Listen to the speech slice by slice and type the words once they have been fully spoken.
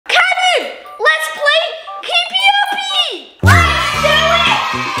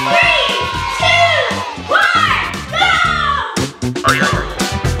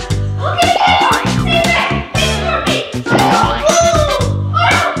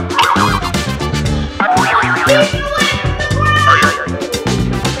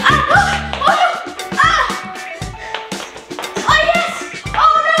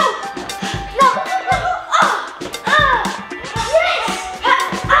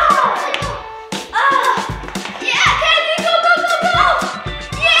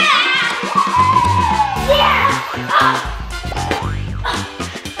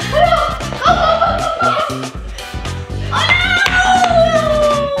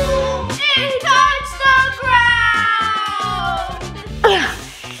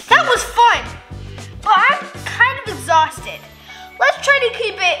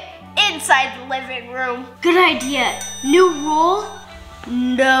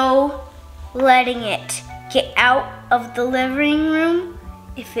no letting it get out of the living room.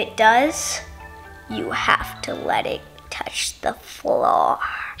 If it does, you have to let it touch the floor.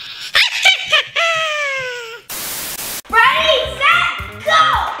 Ready, set, go!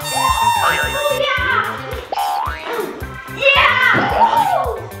 Oh yeah! Yeah!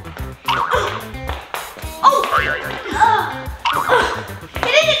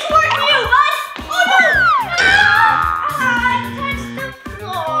 Hitting it towards you, bud! Oh no! Touch the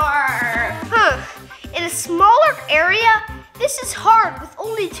floor. In a smaller area, this is hard with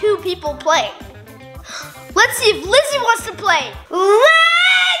only 2 people playing. Let's see if Lizzy wants to play. Lizzy!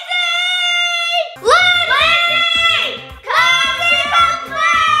 Lizzy! Come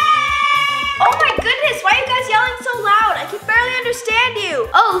play! Oh my goodness, why are you guys yelling so loud? I can barely understand you.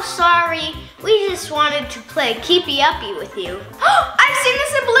 Oh, sorry. We just wanted to play Keepy Uppy with you. I've seen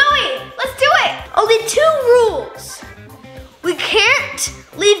this in Bluey. Let's do it. Only 2 rules. We can't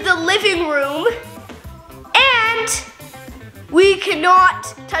leave the living room, and we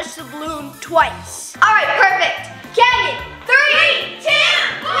cannot touch the balloon twice. All right, perfect. Count it. 3, 2,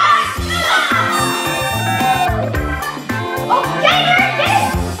 1. Oh, get it, get it.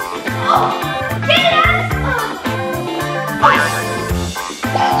 Oh, get it out.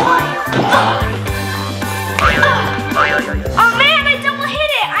 Oh man, I double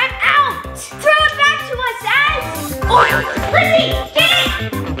hit it. I'm out. Throw it back to us, Az. Oh, Lizzy, get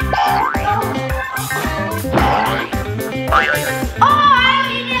it. Oh, I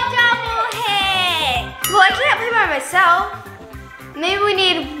need a double hit. Well, I can't play by myself. Maybe we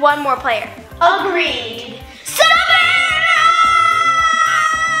need one more player. Agreed. Savannah!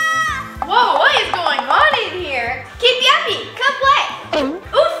 Whoa, what is going on in here? Keepy Uppy, come play.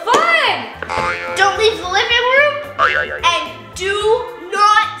 Ooh, fun! Don't leave the living room, and do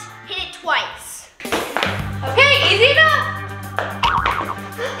not hit it twice. Okay, easy enough.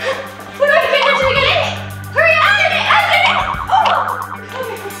 What do I get to get it? Hurry up, get it, get it! Oh!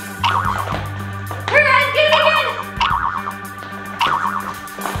 Hurry up, get it again!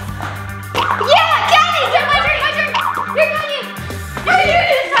 Yeah, got it! My turn, my turn! You're got it! You're doing it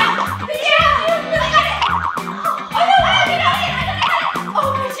this time! Yeah! I got it! Oh no, I got it! Oh,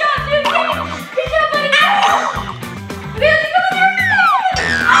 good job, dude! Get it! Good job, buddy! Really, come on there!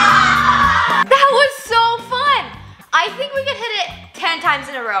 That was so fun! I think we could hit it 10 times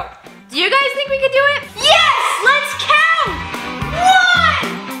in a row. Do you guys think we could do it? Yes! Let's count!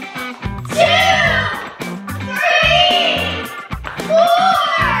 1, 2, 3, 4,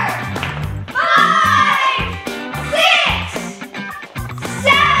 5, 6,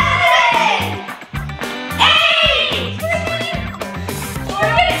 7, 8,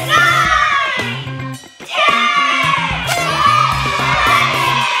 9, 10.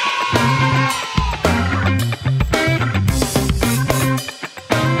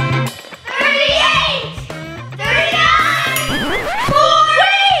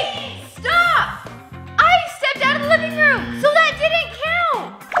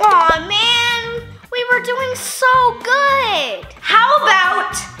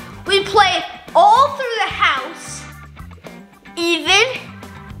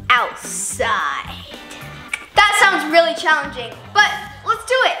 Outside. That sounds really challenging, but let's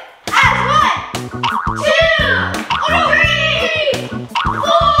do it. As 1, 2, 3, 4,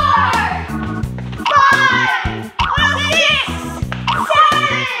 5, 6,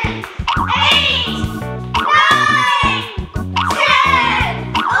 7, 8, 9,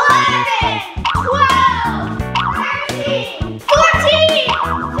 10, 11, 12, 13, 14,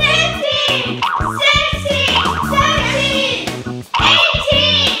 15, 16, 17, 18.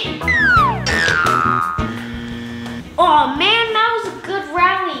 Oh man, that was a good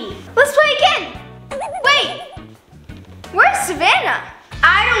rally. Let's play again. Wait, where's Savannah?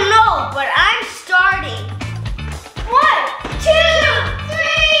 I don't know, but I'm starting. 1, 2,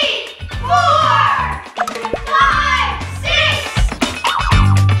 3, 4, 5, 6.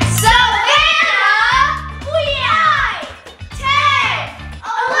 Savannah, Bluey, 10,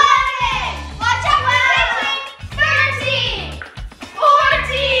 11. Watch out, 13,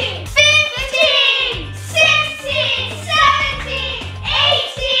 14, 15, 16, 17,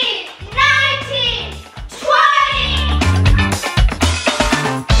 18, 19, 20.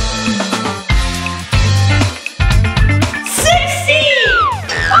 60!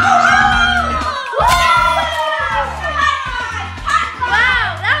 Wow,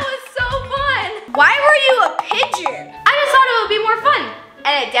 that was so fun! Why were you a pigeon? I just thought it would be more fun,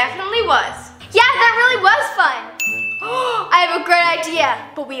 and it definitely was. Yeah, that really was fun. I have a great idea,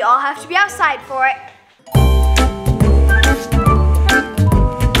 but we all have to be outside for it.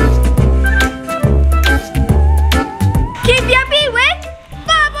 Keepy Uppy with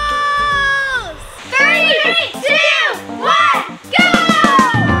Bubbles!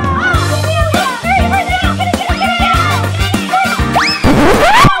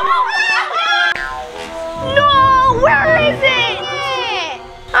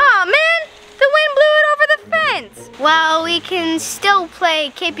 can still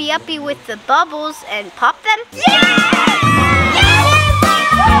play Keepy Uppy with the bubbles and pop them?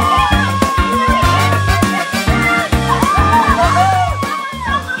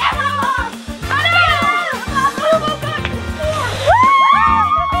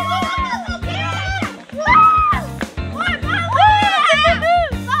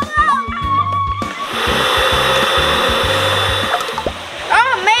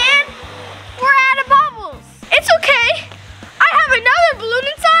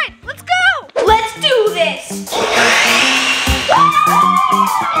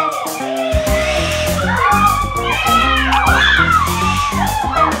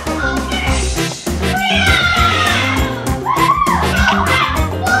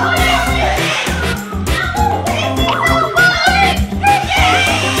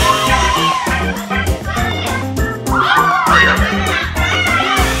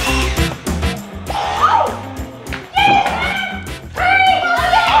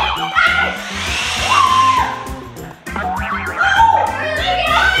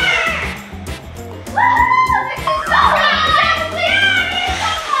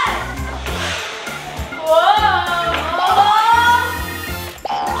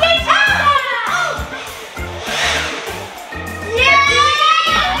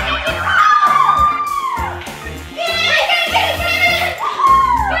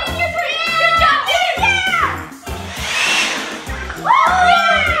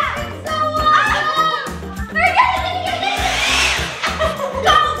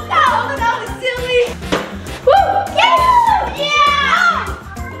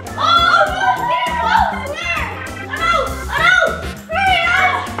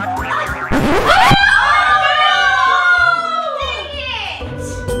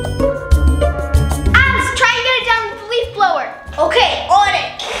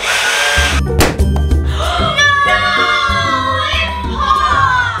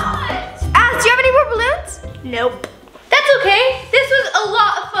 Nope. That's okay.